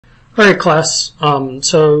All right, class.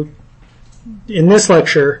 So in this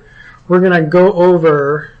lecture, we're going to go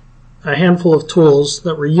over a handful of tools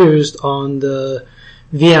that were used on the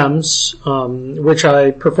VMs, which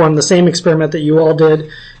I performed the same experiment that you all did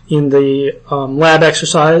in the lab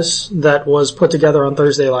exercise that was put together on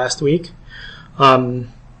Thursday last week.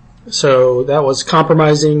 So that was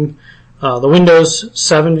compromising the Windows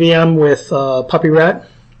 7 VM with Puppy Rat,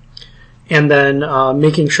 and then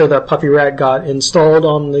making sure that Puppy Rat got installed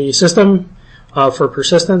on the system for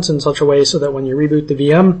persistence in such a way so that when you reboot the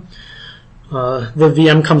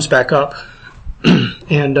VM comes back up,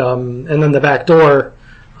 and then the back door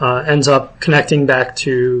ends up connecting back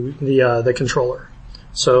to the controller.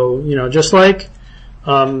 So, you know, just like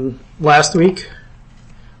last week,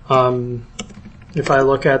 if I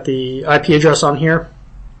look at the IP address on here,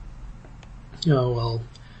 well,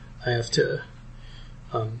 I have to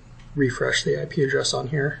refresh the IP address on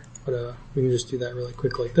here, but we can just do that really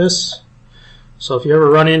quick like this. So if you ever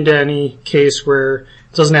run into any case where it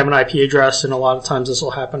doesn't have an IP address, and a lot of times this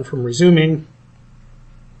will happen from resuming,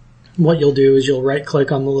 what you'll do is you'll right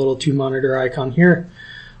click on the little 2 monitor icon here.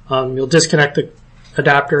 You'll disconnect the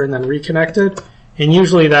adapter and then reconnect it, and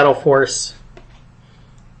usually that'll force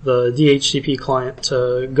the DHCP client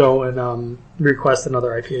to go and request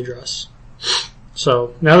another IP address.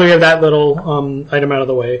 So now that we have that little item out of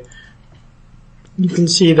the way, you can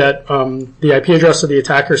see that the IP address of the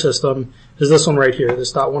attacker system is this one right here,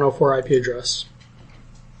 this .104 IP address.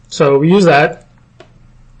 So we use that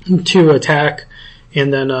to attack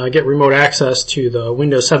and then get remote access to the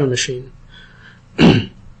Windows 7 machine.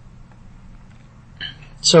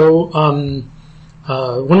 So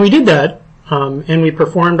when we did that, and we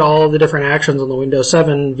performed all of the different actions on the Windows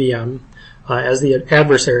 7 VM as the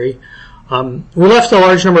adversary, we left a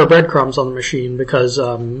large number of breadcrumbs on the machine because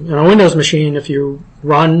in a Windows machine, if you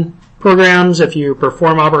run programs, if you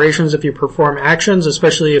perform operations, if you perform actions,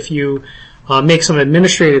 especially if you make some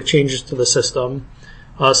administrative changes to the system,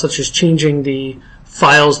 such as changing the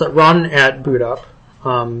files that run at boot up,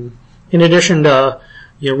 in addition to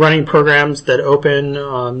running programs that open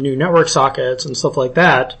new network sockets and stuff like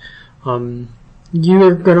that,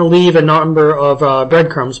 you're going to leave a number of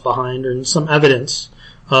breadcrumbs behind and some evidence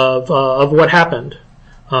of what happened.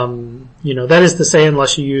 That is to say,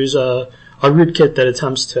 unless you use a rootkit that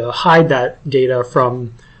attempts to hide that data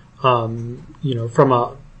from a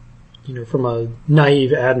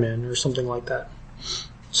naive admin or something like that.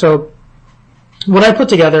 So what I put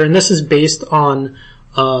together, and this is based on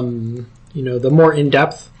the more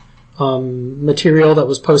in-depth material that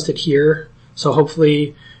was posted here. So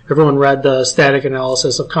hopefully everyone read the static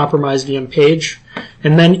analysis of compromised VM page,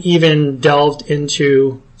 and then even delved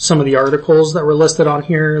into some of the articles that were listed on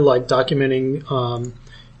here, like documenting,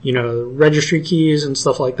 registry keys and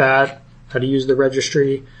stuff like that, how to use the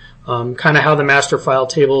registry, kind of how the master file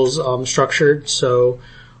table's structured. So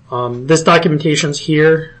this documentation's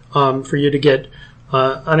here for you to get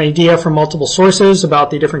an idea from multiple sources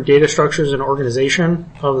about the different data structures and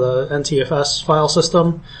organization of the NTFS file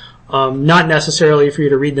system. Not necessarily for you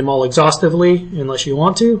to read them all exhaustively unless you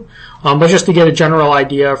want to, but just to get a general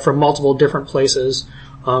idea from multiple different places,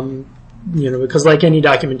 because like any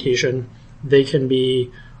documentation, they can be,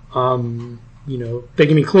 they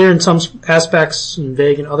can be clear in some aspects and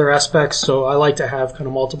vague in other aspects. So I like to have kind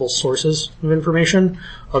of multiple sources of information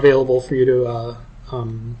available for you to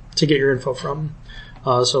get your info from.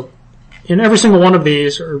 So in every single one of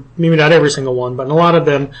these, or maybe not every single one, but in a lot of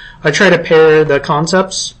them, I try to pair the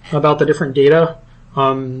concepts about the different data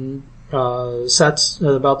sets,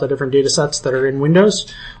 about the different data sets that are in Windows,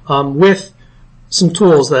 with some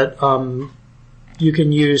tools that you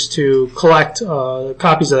can use to collect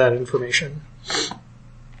copies of that information.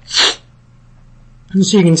 And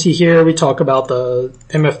so you can see here, we talk about the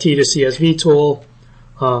MFT to CSV tool,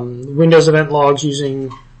 Windows event logs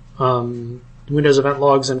using Windows event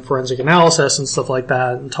logs and forensic analysis and stuff like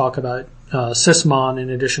that, and talk about sysmon in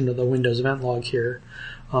addition to the Windows event log here.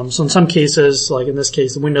 So in some cases, like in this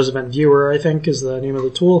case, the Windows event viewer, I think, is the name of the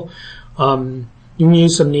tool. You can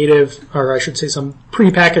use some native, or I should say some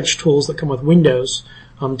prepackaged tools that come with Windows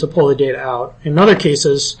to pull the data out. In other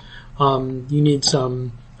cases, you need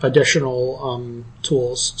some additional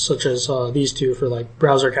tools, such as these two for like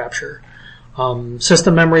browser capture.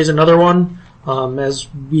 System memory is another one, as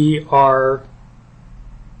we are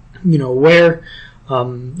aware,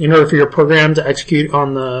 in order for your program to execute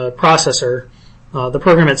on the processor, the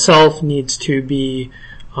program itself needs to be,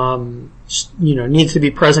 present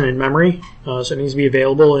in memory. So it needs to be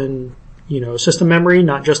available in, system memory,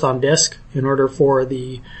 not just on disk, in order for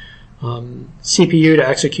the CPU to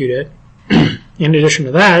execute it. In addition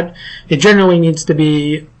to that, it generally needs to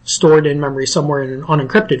be stored in memory somewhere in an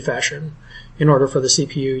unencrypted fashion in order for the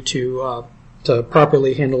CPU to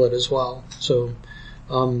properly handle it as well. So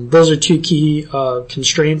those are two key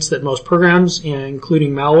constraints that most programs,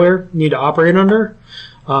 including malware, need to operate under.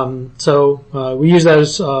 So we use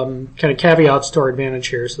those kind of caveats to our advantage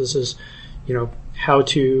here. So this is, how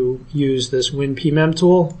to use this WinPMEM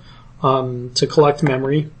tool to collect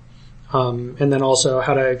memory, and then also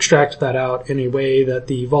how to extract that out in a way that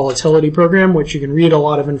the volatility program, which you can read a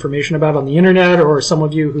lot of information about on the internet, or some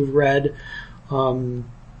of you who've read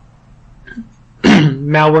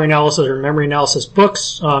malware analysis or memory analysis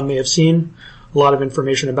books may have seen a lot of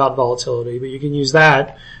information about volatility, but you can use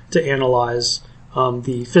that to analyze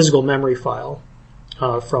the physical memory file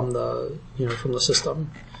from the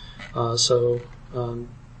system.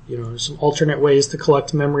 Some alternate ways to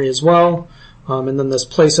collect memory as well. And then this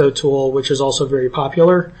Plaso tool, which is also very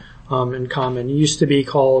popular and common. It used to be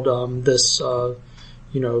called this log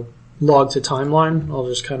to timeline. I'll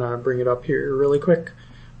just kind of bring it up here really quick.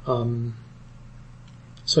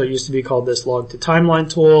 So it used to be called this log to timeline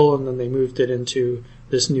tool, and then they moved it into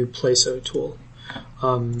this new Plaso tool.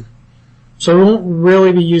 So we won't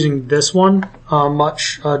really be using this one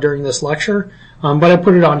much during this lecture, but I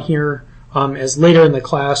put it on here as later in the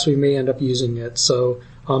class we may end up using it. So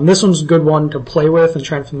this one's a good one to play with and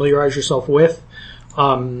try and familiarize yourself with,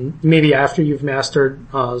 maybe after you've mastered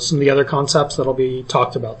some of the other concepts that'll be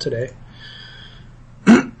talked about today.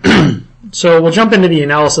 So we'll jump into the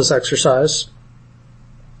analysis exercise.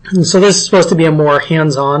 And so this is supposed to be a more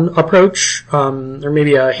hands-on approach, or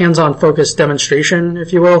maybe a hands-on focused demonstration,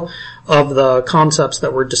 if you will, of the concepts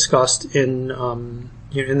that were discussed in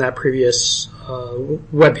that previous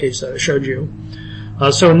web page that I showed you.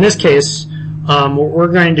 So in this case, what we're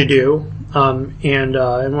going to do, and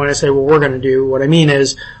when I say what we're going to do, what I mean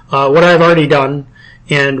is what I've already done,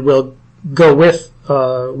 and will go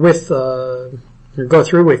go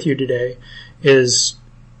through with you today is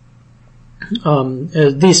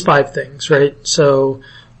these 5 things, right? So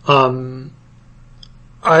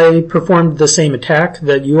I performed the same attack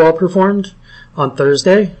that you all performed on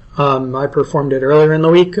Thursday. I performed it earlier in the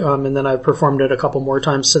week, and then I've performed it a couple more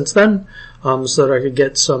times since then, so that I could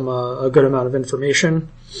get some a good amount of information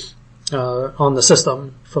on the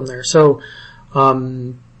system from there. So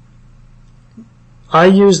I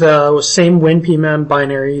use the same WinPMEM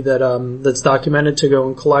binary that's documented to go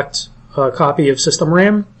and collect a copy of system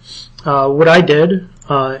RAM. What I did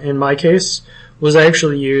in my case was I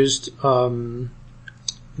actually used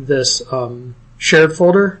this shared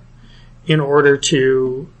folder in order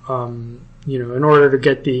to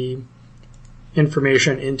get the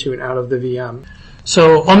information into and out of the VM.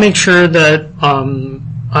 So I'll make sure that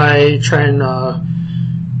I try and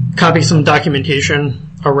copy some documentation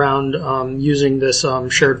around using this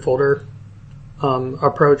shared folder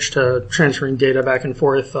approach to transferring data back and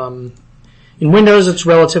forth. In Windows, it's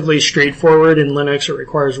relatively straightforward. In Linux, it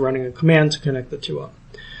requires running a command to connect the two up.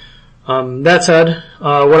 That said,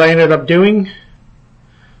 what I ended up doing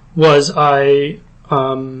was I,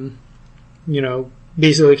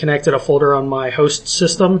 basically connected a folder on my host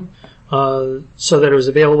system so that it was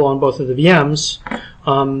available on both of the VMs.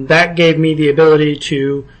 That gave me the ability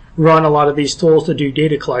to run a lot of these tools to do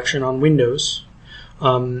data collection on Windows,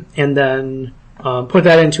 and then put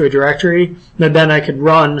that into a directory that then I could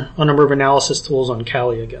run a number of analysis tools on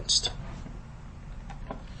Kali against.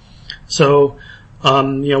 So,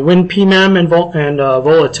 WinPMEM and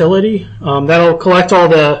volatility, that'll collect all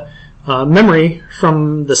the memory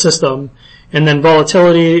from the system, and then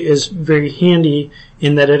volatility is very handy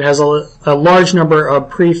in that it has a large number of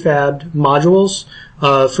prefabbed modules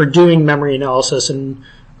for doing memory analysis. And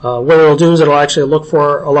what it'll do is it'll actually look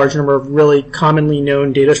for a large number of really commonly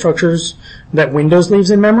known data structures that Windows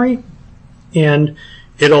leaves in memory, and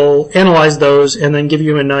it'll analyze those and then give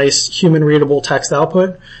you a nice human-readable text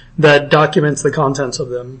output that documents the contents of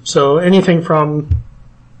them. So anything from,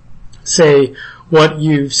 say, what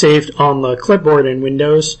you've saved on the clipboard in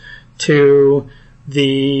Windows to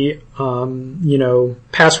the,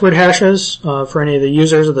 password hashes for any of the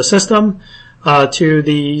users of the system, to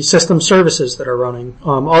the system services that are running.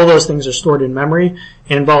 All those things are stored in memory,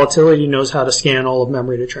 and volatility knows how to scan all of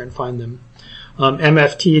memory to try and find them.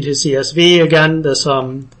 MFT to CSV, again, this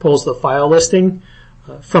pulls the file listing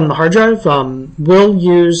from the hard drive. We'll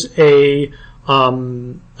use a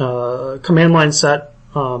command line set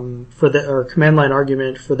or command line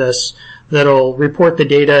argument for this that'll report the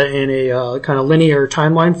data in a kind of linear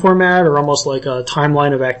timeline format, or almost like a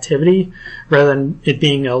timeline of activity, rather than it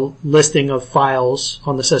being a listing of files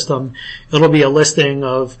on the system. It'll be a listing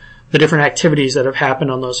of the different activities that have happened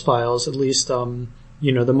on those files, at least the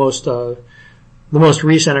the most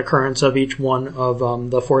recent occurrence of each one of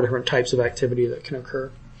the 4 different types of activity that can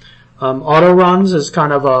occur. Auto runs is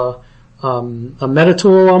kind of a meta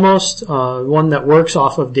tool almost, one that works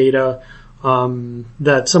off of data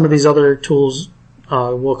that some of these other tools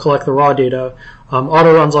will collect the raw data.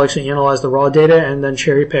 Auto runs will actually analyze the raw data and then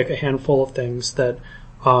cherry pick a handful of things that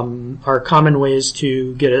are common ways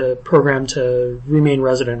to get a program to remain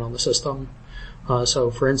resident on the system.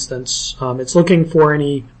 So for instance, it's looking for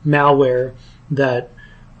any malware that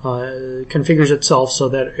configures itself so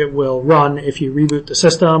that it will run if you reboot the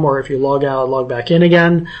system, or if you log out, log back in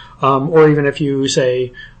again, or even if you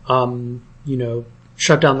say,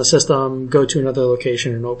 shut down the system, go to another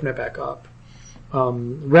location and open it back up.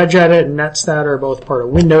 Regedit and Netstat are both part of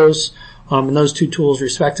Windows, and those two tools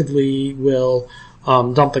respectively will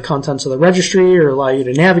dump the contents of the registry or allow you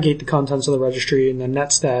to navigate the contents of the registry, and then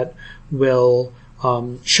Netstat will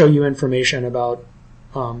show you information about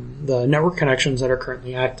the network connections that are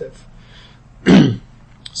currently active.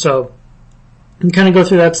 So you can kind of go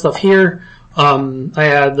through that stuff here. I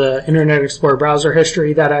had the Internet Explorer browser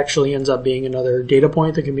history. That actually ends up being another data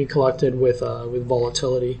point that can be collected with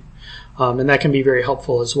volatility, and that can be very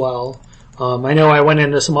helpful as well. I know I went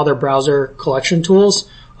into some other browser collection tools.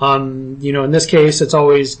 In this case, it's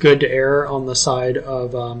always good to err on the side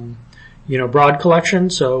of broad collection.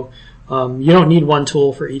 So you don't need one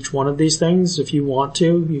tool for each one of these things. If you want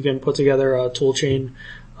to, you can put together a tool chain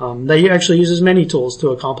that actually uses many tools to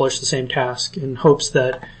accomplish the same task, in hopes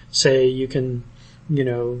that, say, you can,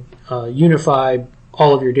 unify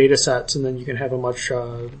all of your data sets, and then you can have a much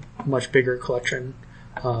bigger collection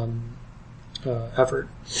effort.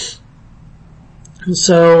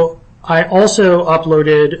 So I also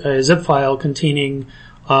uploaded a zip file containing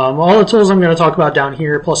all the tools I'm going to talk about down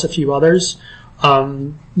here, plus a few others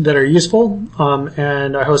that are useful,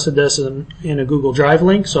 and I hosted this in a Google Drive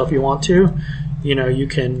link, so if you want to, you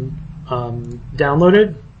can download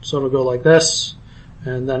it. So it'll go like this,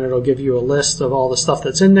 and then it'll give you a list of all the stuff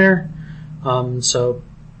that's in there. That's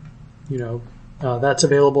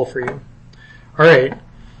available for you. All right,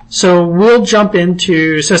 so we'll jump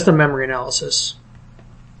into system memory analysis.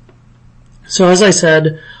 So as I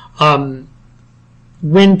said,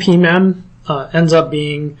 WinPMem ends up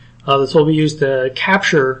being the tool we use to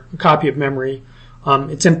capture a copy of memory.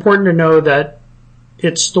 It's important to know that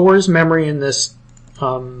it stores memory in this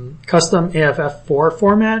custom AFF4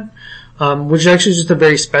 format, which is actually just a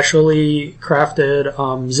very specially crafted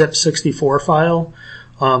zip64 file.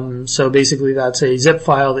 So basically that's a zip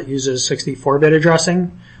file that uses 64-bit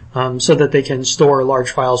addressing, so that they can store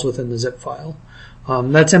large files within the zip file.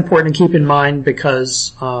 That's important to keep in mind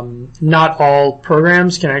because not all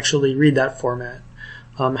programs can actually read that format.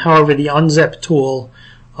 However, the unzip tool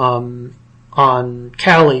on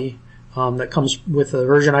Kali that comes with the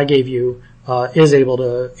version I gave you is able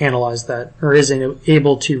to analyze that, or is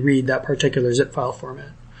able to read that particular zip file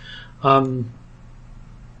format.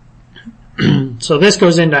 So this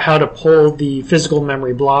goes into how to pull the physical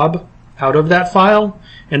memory blob out of that file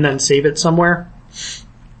and then save it somewhere.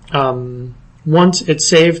 Once it's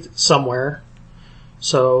saved somewhere,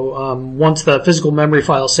 so once the physical memory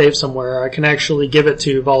file is saved somewhere, I can actually give it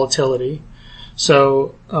to volatility.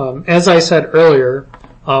 So as I said earlier,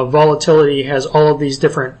 volatility has all of these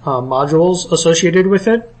different modules associated with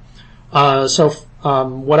it.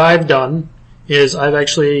 What I've done is I've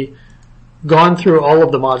actually gone through all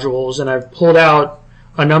of the modules, and I've pulled out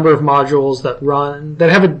a number of modules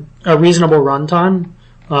that have a reasonable runtime,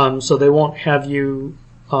 so they won't have you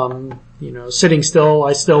sitting still.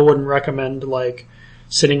 I still wouldn't recommend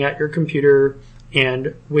sitting at your computer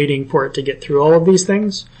and waiting for it to get through all of these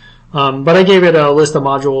things. But I gave it a list of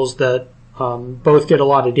modules that both get a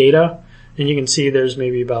lot of data, and you can see there's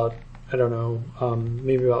maybe about,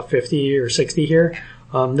 maybe about 50 or 60 here.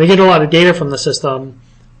 They get a lot of data from the system,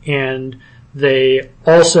 and they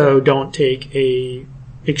also don't take a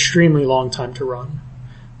extremely long time to run.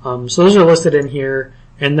 So those are listed in here,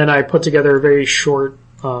 and then I put together a very short,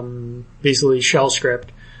 basically shell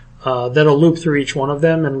script that'll loop through each one of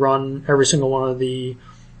them and run every single one of the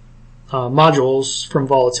modules from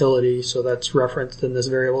volatility. So that's referenced in this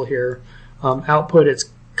variable here. Output its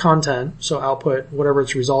content, so output whatever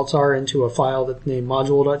its results are into a file that's named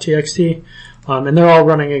module.txt, and they're all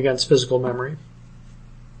running against physical memory.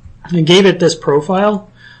 I gave it this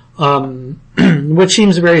profile, which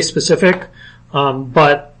seems very specific,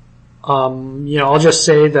 but I'll just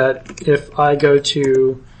say that if I go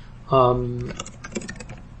to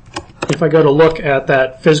look at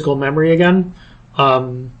that physical memory again,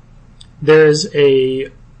 there's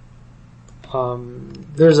a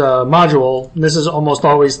module. This is almost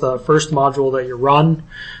always the first module that you run.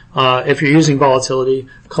 if you're using volatility,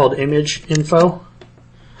 called image info.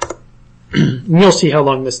 And you'll see how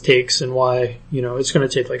long this takes and why, it's going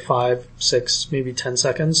to take like 5, 6, maybe 10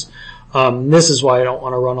 seconds. This is why I don't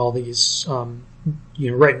want to run all these,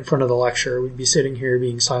 right in front of the lecture. We'd be sitting here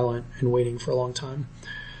being silent and waiting for a long time.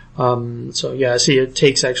 So yeah, see, it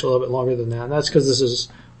takes actually a little bit longer than that. And that's because this is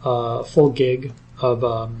a full gig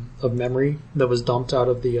of memory that was dumped out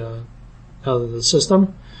of the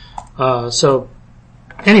system. So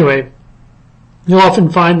anyway, you'll often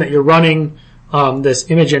find that you're running this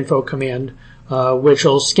image info command, which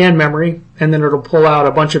will scan memory, and then it'll pull out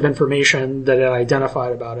a bunch of information that it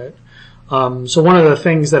identified about it. So one of the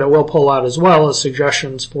things that it will pull out as well is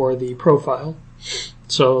suggestions for the profile.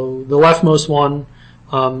 So the leftmost one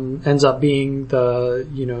ends up being the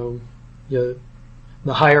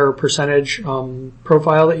higher percentage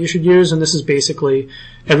profile that you should use, and this is basically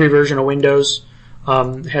every version of Windows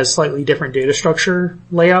has slightly different data structure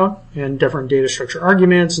layout and different data structure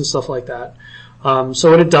arguments and stuff like that. So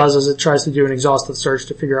what it does is it tries to do an exhaustive search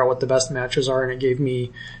to figure out what the best matches are, and it gave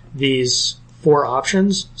me these 4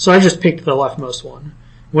 options. So I just picked the leftmost one.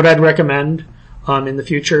 What I'd recommend in the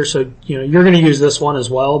future, so you're going to use this one as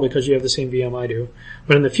well because you have the same VM I do.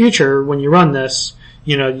 But in the future, when you run this,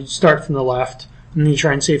 you start from the left and you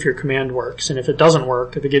try and see if your command works. And if it doesn't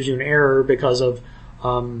work, if it gives you an error because of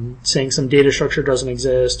saying some data structure doesn't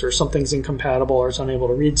exist or something's incompatible or it's unable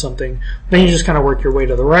to read something, then you just kind of work your way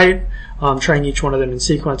to the right, trying each one of them in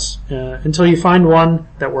sequence until you find one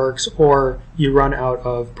that works, or you run out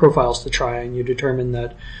of profiles to try and you determine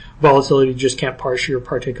that volatility just can't parse your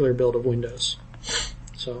particular build of Windows.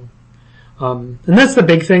 So, and that's the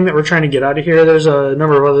big thing that we're trying to get out of here. There's a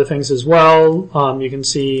number of other things as well. You can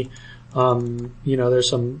see, there's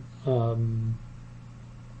some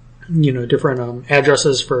different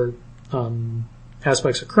addresses for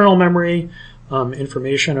aspects of kernel memory,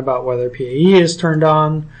 information about whether PAE is turned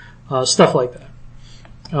on, stuff like that.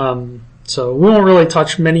 So we won't really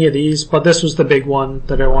touch many of these, but this was the big one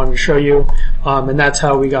that I wanted to show you, and that's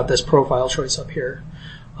how we got this profile choice up here.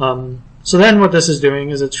 So then what this is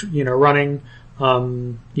doing is it's running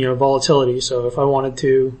volatility. So if I wanted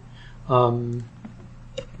to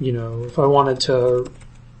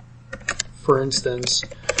for instance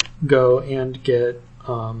go and get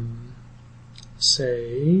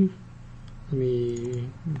say, let me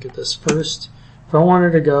get this first. If I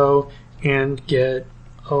wanted to go and get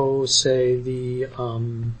say the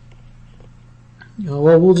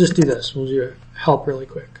we'll just do this. We'll do help really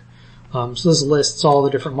quick. So this lists all the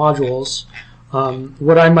different modules.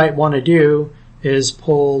 What I might want to do is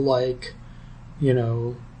pull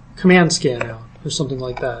command scan out or something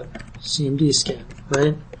like that. CMD scan,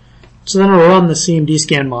 right? So then it'll run the CMD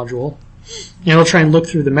scan module, and it'll try and look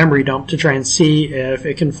through the memory dump to try and see if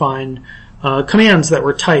it can find commands that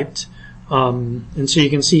were typed. And so you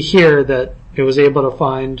can see here that it was able to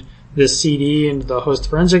find this CD into the host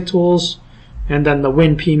forensic tools, and then the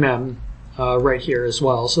winpmem right here as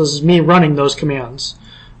well. So this is me running those commands.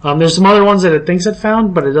 There's some other ones that it thinks it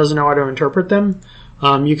found, but it doesn't know how to interpret them.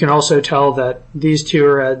 You can also tell that these two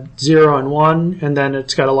are at 0 and 1, and then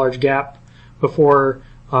it's got a large gap before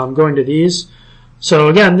going to these. So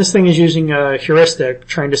again, this thing is using a heuristic,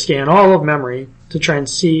 trying to scan all of memory to try and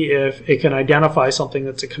see if it can identify something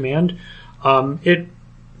that's a command. It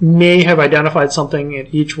may have identified something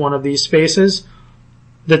at each one of these spaces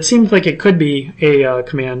that seems like it could be a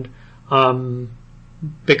command,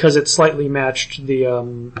 because it slightly matched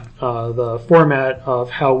the format of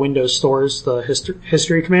how Windows stores the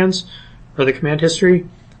history commands, or the command history.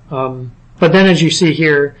 But then as you see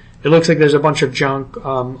here, it looks like there's a bunch of junk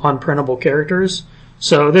unprintable characters.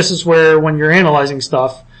 So this is where, when you're analyzing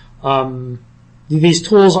stuff, these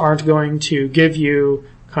tools aren't going to give you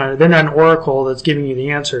they're not an oracle that's giving you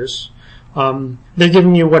the answers. They're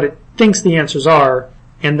giving you what it thinks the answers are,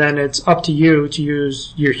 and then it's up to you to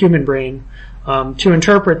use your human brain to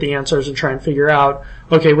interpret the answers and try and figure out,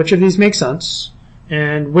 okay, which of these make sense,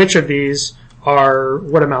 and which of these are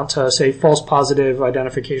what amount to, say, false positive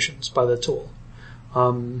identifications by the tool.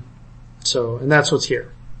 And that's what's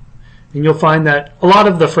here. And you'll find that a lot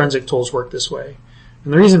of the forensic tools work this way.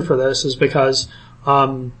 And the reason for this is because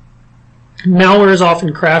malware is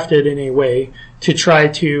often crafted in a way to try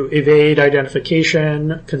to evade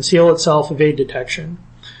identification, conceal itself, evade detection.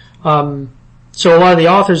 So a lot of the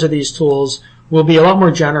authors of these tools will be a lot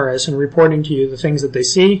more generous in reporting to you the things that they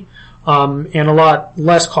see, and a lot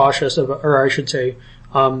less cautious or I should say,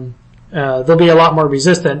 they'll be a lot more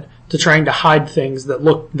resistant to trying to hide things that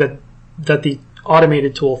that the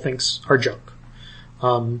automated tool thinks are junk.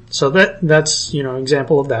 So that's an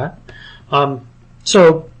example of that.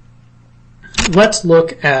 So let's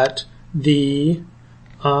look at the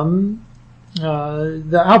output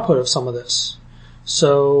of some of this.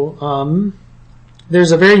 So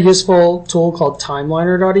there's a very useful tool called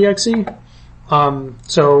timeliner.exe.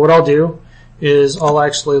 So what I'll do is I'll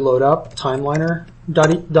actually load up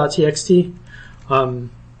timeliner.txt, and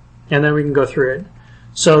then we can go through it.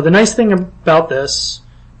 So the nice thing about this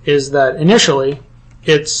is that initially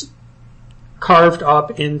it's carved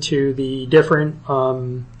up into the different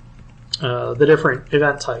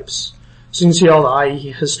event types. So you can see all the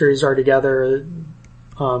IE histories are together,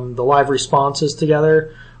 the live responses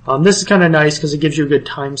together. This is kind of nice because it gives you a good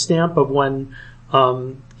timestamp of when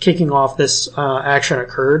kicking off this action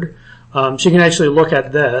occurred. So you can actually look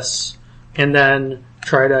at this and then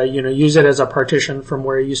try to use it as a partition from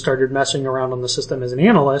where you started messing around on the system as an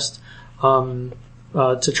analyst to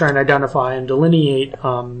try and identify and delineate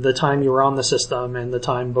the time you were on the system and the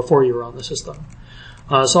time before you were on the system.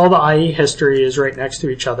 So all the IE history is right next to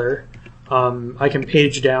each other. I can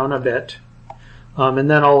page down a bit. And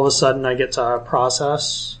then all of a sudden I get to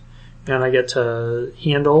process and I get to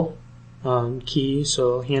handle key,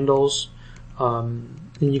 so handles. And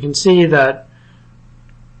you can see that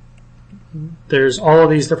there's all of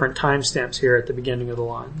these different timestamps here at the beginning of the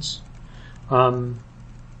lines.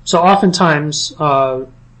 So oftentimes, what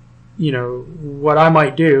I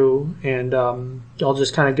might do, and I'll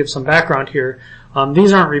just kind of give some background here,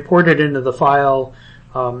 these aren't reported into the file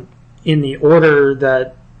in the order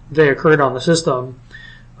that they occurred on the system.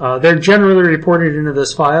 They're generally reported into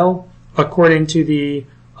this file according to the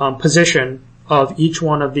position of each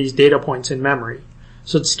one of these data points in memory.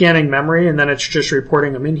 So it's scanning memory, and then it's just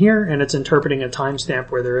reporting them in here, and it's interpreting a timestamp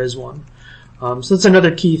where there is one. So that's another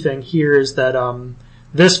key thing here is that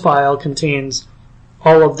this file contains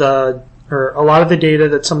a lot of the data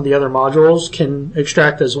that some of the other modules can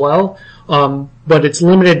extract as well, but it's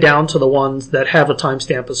limited down to the ones that have a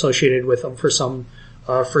timestamp associated with them for some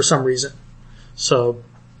reason. So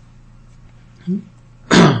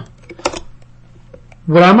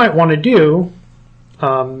what I might want to do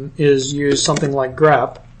is use something like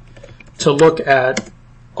grep to look at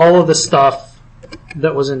all of the stuff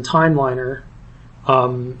that was in Timeliner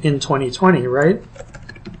in 2020, right?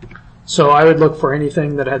 So I would look for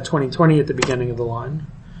anything that had 2020 at the beginning of the line,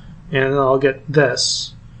 and I'll get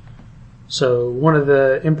this. So one of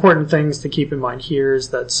the important things to keep in mind here is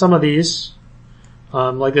that some of these,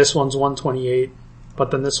 like this one's 128,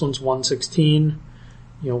 but then this one's 116,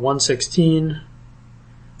 116.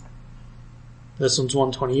 This one's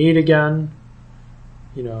 128 again.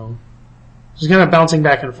 It's kind of bouncing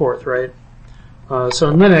back and forth, right? So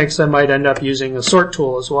in Linux, I might end up using a sort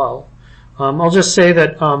tool as well. I'll just say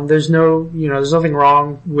that there's nothing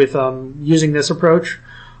wrong with using this approach,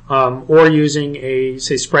 or using a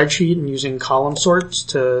spreadsheet and using column sorts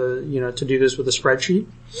to do this with a spreadsheet.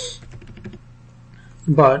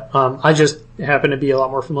 But I just happen to be a lot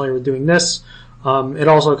more familiar with doing this. It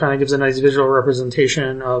also kind of gives a nice visual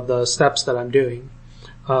representation of the steps that I'm doing.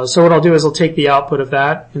 So what I'll do is I'll take the output of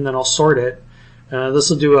that and then I'll sort it. This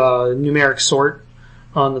will do a numeric sort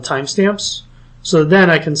on the timestamps. So then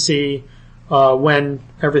I can see when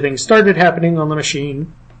everything started happening on the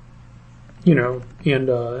machine,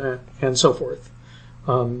 and so forth.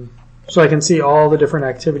 So I can see all the different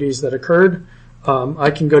activities that occurred. I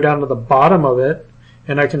can go down to the bottom of it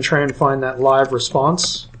and I can try and find that live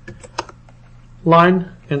response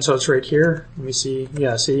line, and so it's right here. Let me see.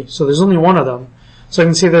 Yeah, see? So there's only one of them. So I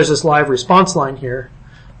can see there's this live response line here,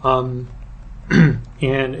 and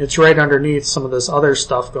it's right underneath some of this other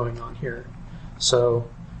stuff going on here. So,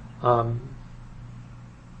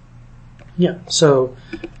 so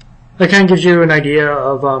that kind of gives you an idea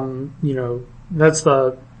of, that's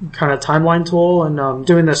the kind of timeline tool, and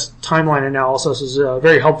doing this timeline analysis is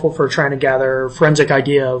very helpful for trying to gather a forensic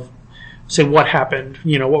idea of, say, what happened,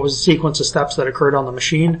 what was the sequence of steps that occurred on the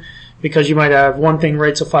machine, because you might have one thing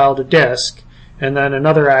writes a file to disk, and then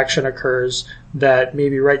another action occurs that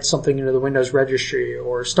maybe writes something into the Windows registry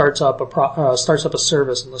or starts up a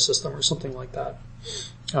service in the system or something like that.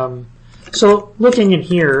 So looking in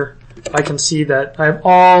here, I can see that I have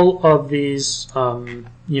all of these, file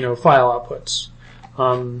outputs.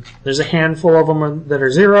 There's a handful of them that are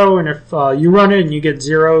 0, and if you run it and you get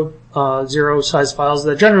 0 size files,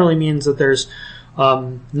 that generally means that there's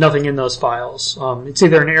nothing in those files. It's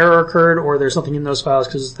either an error occurred or there's something in those files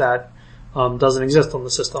because that doesn't exist on the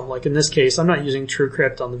system. Like in this case, I'm not using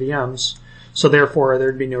TrueCrypt on the VMs, so therefore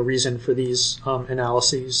there'd be no reason for these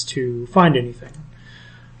analyses to find anything.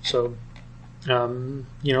 So,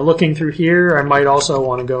 looking through here, I might also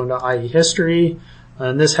want to go into IE history,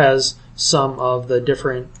 and this has some of the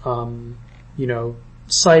different,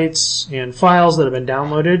 sites and files that have been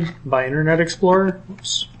downloaded by Internet Explorer.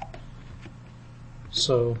 Oops.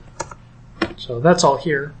 So that's all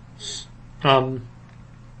here. File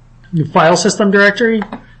system directory.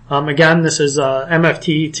 Again, this is a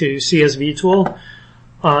MFT to CSV tool.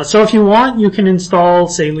 So if you want, you can install,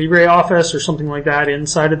 say, LibreOffice or something like that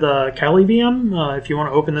inside of the Kali VM if you want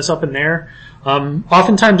to open this up in there.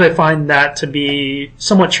 Oftentimes I find that to be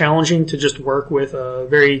somewhat challenging to just work with a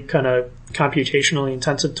very kind of computationally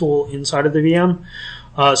intensive tool inside of the VM.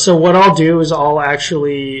 So what I'll do is I'll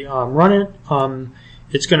actually run it.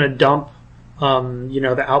 It's going to dump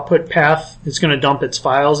the output path. It's going to dump its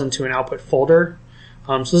files into an output folder.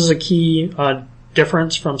 So this is a key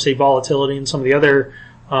difference from, say, volatility and some of the other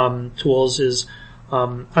tools is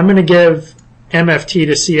I'm going to give MFT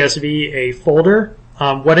to CSV a folder.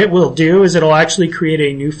 What it will do is it'll actually create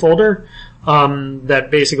a new folder that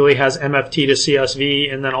basically has MFT to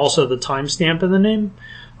CSV and then also the timestamp in the name.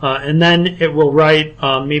 And then it will write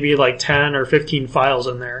maybe like 10 or 15 files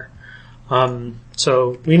in there.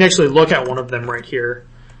 So we can actually look at one of them right here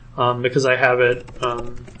because I have it.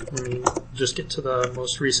 Let me just get to the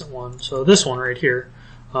most recent one. So this one right here.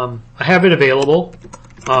 I have it available,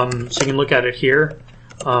 so you can look at it here.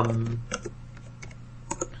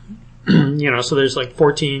 So there's like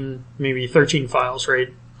 14, maybe 13 files,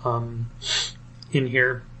 right, in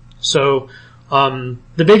here. So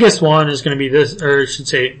the biggest one is going to be this, or I should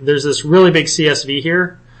say, there's this really big CSV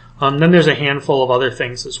here. Then there's a handful of other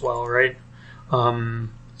things as well, right?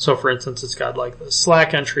 So for instance, it's got like the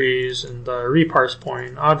Slack entries and the reparse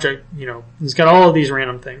point object, it's got all of these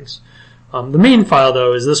random things. The main file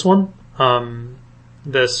though is this one,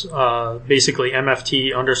 this basically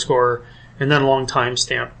MFT underscore and then long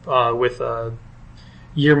timestamp with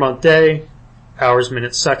year, month, day, hours,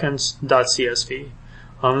 minutes, seconds, .csv.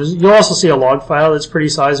 You'll also see a log file that's pretty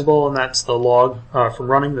sizable, and that's the log from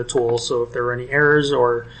running the tool. So if there were any errors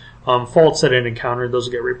or faults that it encountered, those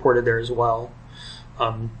will get reported there as well.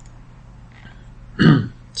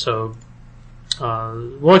 So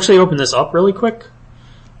we'll actually open this up really quick,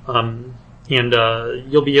 and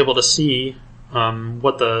you'll be able to see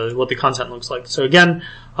what the content looks like. So again,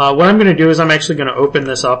 what I'm going to do is I'm actually going to open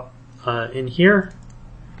this up in here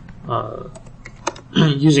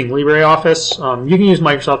using LibreOffice. You can use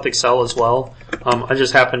Microsoft Excel as well. I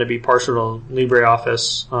just happen to be partial to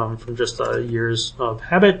LibreOffice from just years of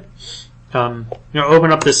habit.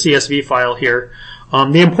 Open up this CSV file here.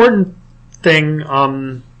 The important thing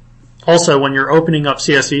also when you're opening up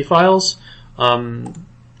CSV files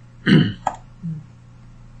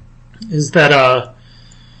is that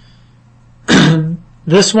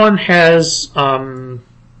this one has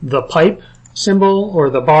the pipe symbol or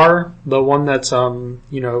the bar, the one that's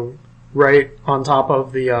right on top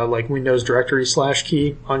of the like Windows directory /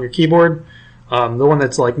 key on your keyboard, the one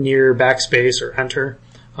that's like near backspace or enter.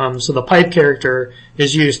 So the pipe character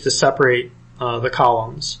is used to separate the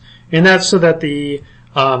columns, and that's so that the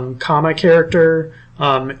comma character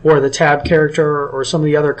or the tab character or some of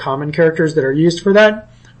the other common characters that are used for that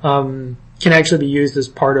can actually be used as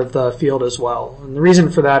part of the field as well. And the reason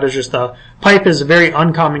for that is just the pipe is a very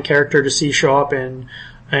uncommon character to see show up in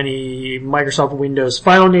any Microsoft Windows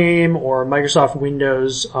file name or Microsoft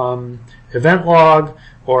Windows event log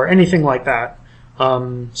or anything like that.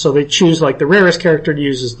 So they choose like the rarest character to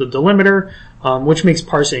use as the delimiter, which makes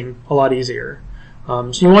parsing a lot easier.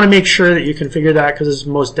 So you want to make sure that you configure that because it's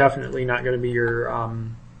most definitely not going to be your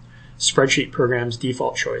spreadsheet program's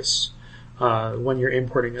default choice when you're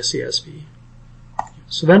importing a CSV.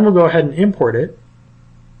 So then we'll go ahead and import it.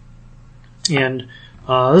 And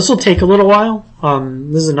this will take a little while.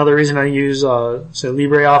 This is another reason I use say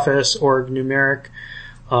LibreOffice or Numeric.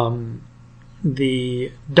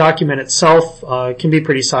 The document itself can be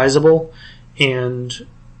pretty sizable, and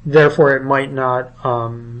therefore it might not,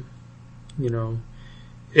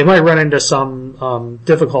 it might run into some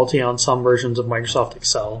difficulty on some versions of Microsoft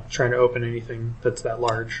Excel trying to open anything that's that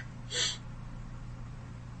large.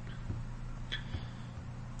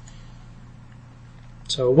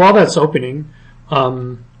 So while that's opening,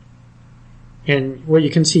 and what you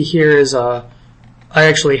can see here is I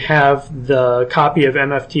actually have the copy of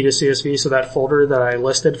MFT to CSV, so that folder that I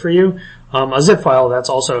listed for you, a zip file that's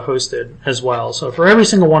also hosted as well. So for every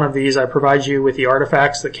single one of these, I provide you with the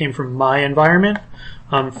artifacts that came from my environment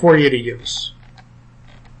for you to use.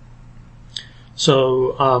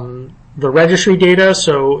 So the registry data,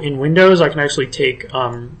 so in Windows, I can actually take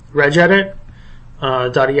regedit.exe,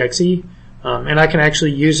 and I can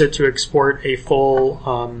actually use it to export a full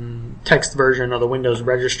text version of the Windows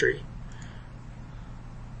registry.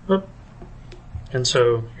 And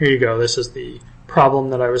so here you go. This is the problem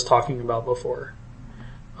that I was talking about before.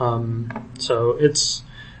 So it's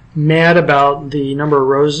mad about the number of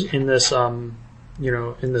rows in this, in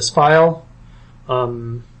this file.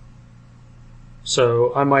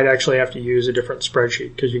 So I might actually have to use a different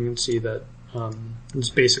spreadsheet because you can see that it's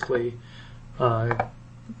basically has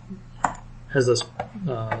this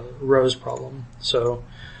rows problem. So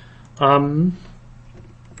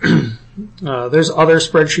there's other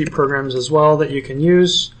spreadsheet programs as well that you can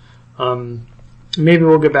use. Maybe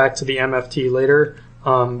we'll get back to the MFT later,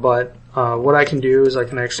 but what I can do is I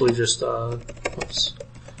can actually just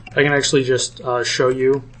show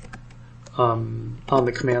you on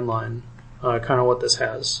the command line kind of what this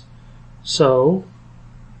has. So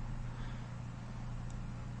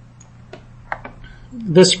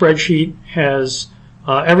this spreadsheet has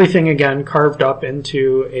everything again carved up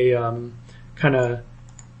into a kind of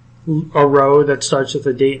a row that starts with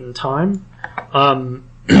a date and time, and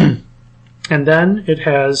then it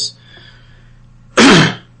has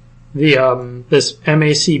the this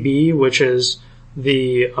MACB, which is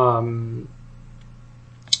the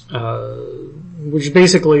which is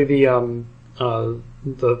basically the 4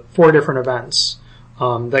 different events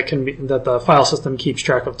that the file system keeps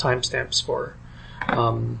track of timestamps for.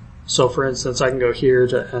 So for instance, I can go here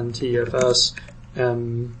to NTFS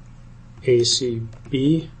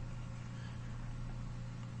MACB,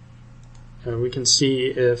 and we can see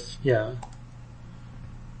if,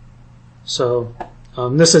 So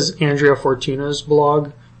this is Andrea Fortuna's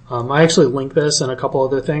blog. I actually link this and a couple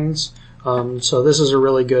other things. So this is a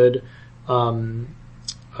really good kind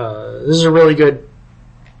of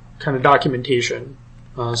documentation.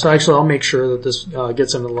 So actually I'll make sure that this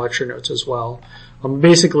gets into the lecture notes as well.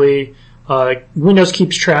 Basically, Windows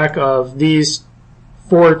keeps track of these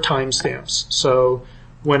 4 timestamps. So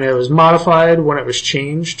when it was modified, when it was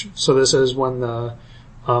changed. So this is when the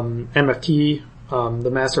MFT,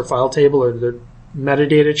 the master file table, or the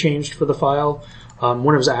metadata changed for the file.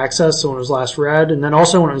 When it was accessed, so when it was last read, and then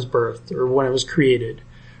also when it was birthed, or when it was created,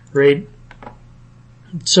 right?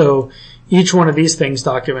 So each one of these things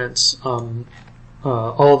documents all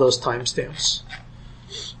of those timestamps.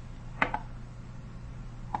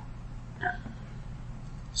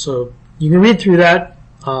 So you can read through that.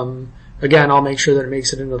 Again, I'll make sure that it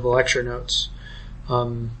makes it into the lecture notes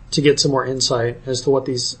to get some more insight as to what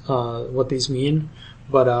these mean.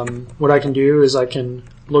 But what I can do is I can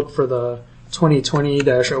look for the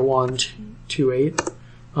 2020-0128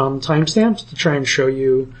 timestamps to try and show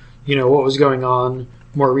you, what was going on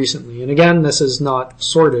more recently. And again, this is not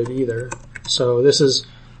sorted either. So this is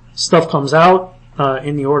stuff comes out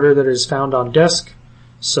in the order that is found on disk.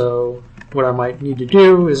 So what I might need to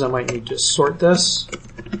do is I might need to sort this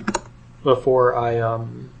before I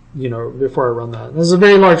before I run that. This is a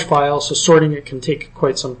very large file, so sorting it can take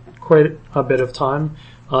quite a bit of time.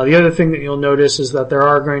 The other thing that you'll notice is that there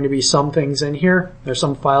are going to be some things in here. There's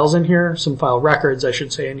some files in here, some file records, I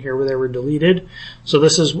should say, in here where they were deleted. So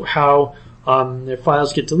this is how if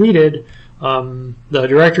files get deleted, the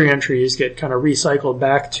directory entries get kind of recycled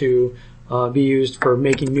back to be used for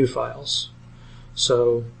making new files.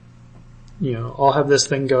 So, I'll have this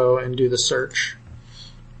thing go and do the search.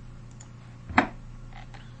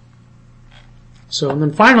 So, and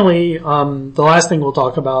then finally, the last thing we'll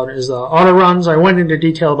talk about is the auto runs. I went into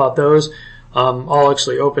detail about those. I'll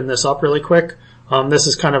actually open this up really quick. This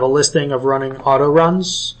is kind of a listing of running auto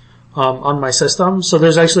runs on my system. So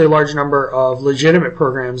there's actually a large number of legitimate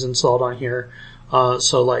programs installed on here.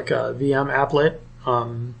 So like VM applet,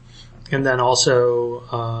 and then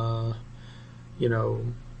also,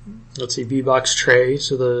 let's see, VBox tray.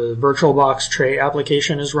 So the VirtualBox tray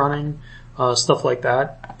application is running, stuff like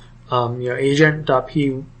that.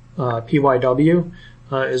 Agent.pyw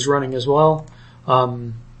is running as well.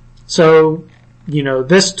 So,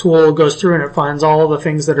 this tool goes through and it finds all of the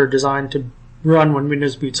things that are designed to run when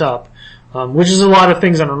Windows boots up, which is a lot of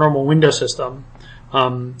things on a normal Windows system. You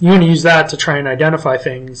want to use that to try and identify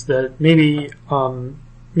things that maybe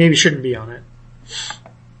shouldn't be on it.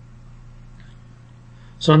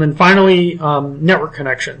 So, and then finally, network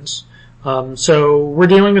connections. So we're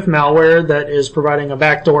dealing with malware that is providing a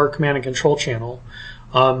backdoor command and control channel.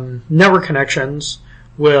 Network connections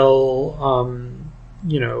will,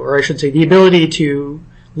 or I should say the ability to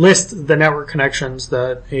list the network connections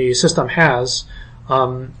that a system has,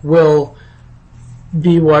 will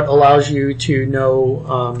be what allows you to know,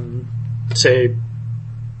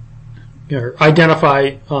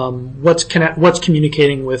 identify, what's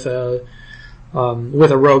communicating with a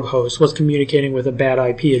rogue host, what's communicating with a bad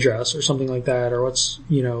IP address or something like that, or what's,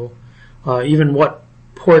 even what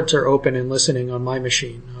ports are open and listening on my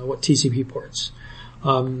machine, what TCP ports.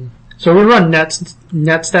 So we run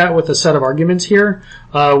netstat with a set of arguments here,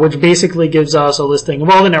 which basically gives us a listing of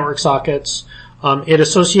all the network sockets. It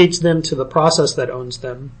associates them to the process that owns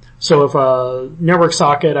them. So if a network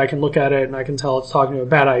socket, I can look at it and I can tell it's talking to a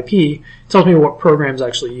bad IP, it tells me what program's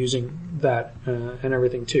actually using that and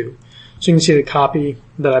everything too. So you can see the copy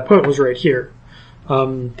that I put was right here.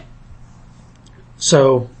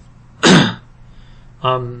 So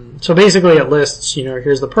basically it lists,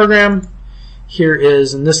 here's the program. Here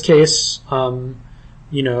is, in this case, the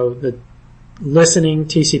listening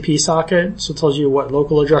TCP socket. So it tells you what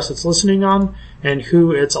local address it's listening on and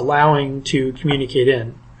who it's allowing to communicate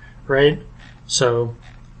in, right? So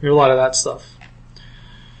there's a lot of that stuff.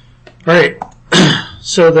 All right.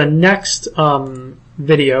 So the next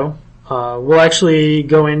video, we'll actually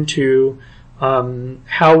go into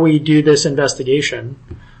how we do this investigation.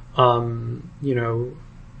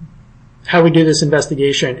 How we do this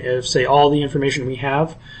investigation if, say, all the information we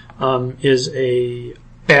have is a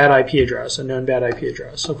bad IP address, a known bad IP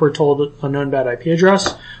address. So if we're told a known bad IP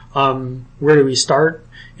address, where do we start?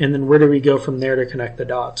 And then where do we go from there to connect the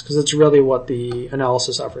dots? Because that's really what the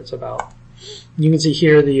analysis effort's about. You can see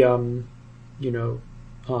here the, the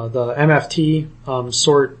MFT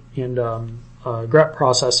sort and grep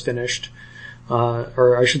process finished,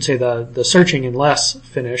 or I should say the searching and less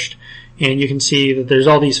finished. And you can see that there's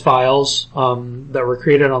all these files that were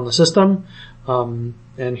created on the system.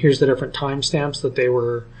 And here's the different timestamps that they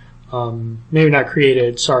were maybe not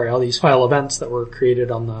created. Sorry, all these file events that were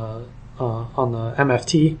created on the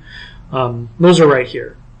MFT. Those are right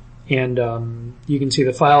here, and you can see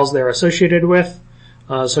the files they're associated with.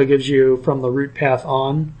 So it gives you from the root path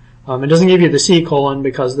on. It doesn't give you the C colon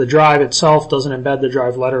because the drive itself doesn't embed the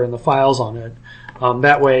drive letter in the files on it.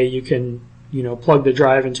 That way you can plug the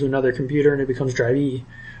drive into another computer and it becomes drive E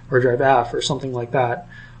or drive F or something like that.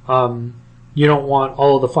 You don't want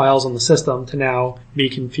all of the files on the system to now be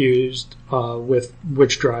confused with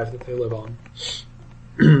which drive that they live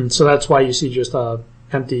on. So that's why you see just a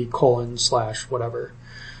empty colon / whatever.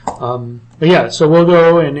 But yeah, so we'll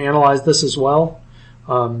go and analyze this as well.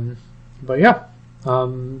 But yeah,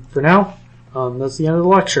 for now, that's the end of the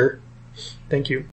lecture. Thank you.